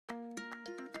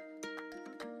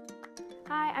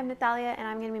Hi, I'm Natalia and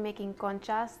I'm going to be making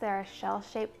conchas. They're a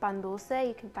shell-shaped pan dulce.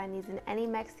 You can find these in any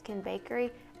Mexican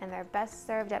bakery and they're best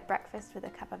served at breakfast with a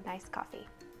cup of nice coffee.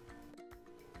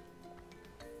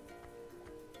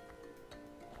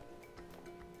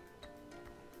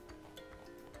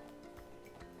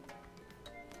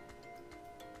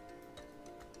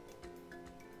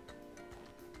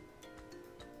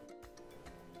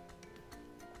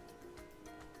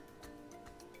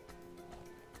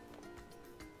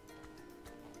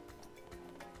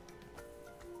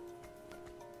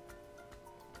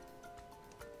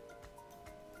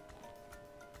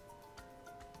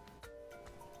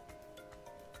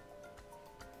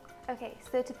 Okay,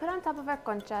 so to put on top of our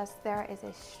conchas, there is a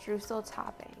streusel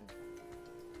topping.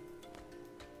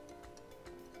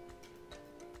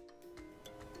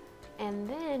 And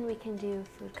then we can do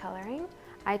food coloring.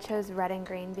 I chose red and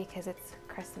green because it's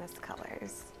Christmas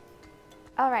colors.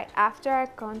 All right, after our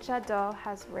concha dough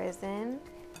has risen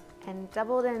and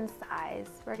doubled in size,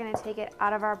 we're gonna take it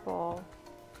out of our bowl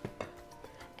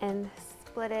and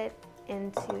split it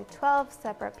into 12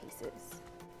 separate pieces.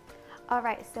 All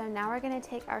right, so now we're gonna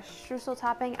take our streusel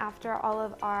topping after all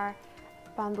of our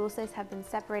pan dulces have been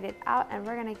separated out, and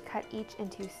we're gonna cut each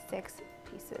into 6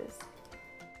 pieces.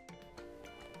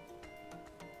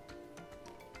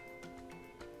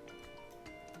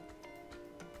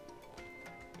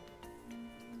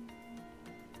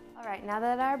 All right, now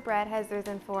that our bread has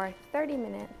risen for 30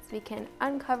 minutes, we can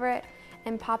uncover it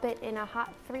and pop it in a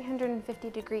hot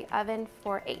 350-degree oven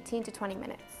for 18 to 20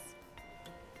 minutes.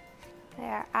 They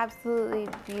are absolutely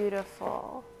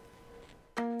beautiful.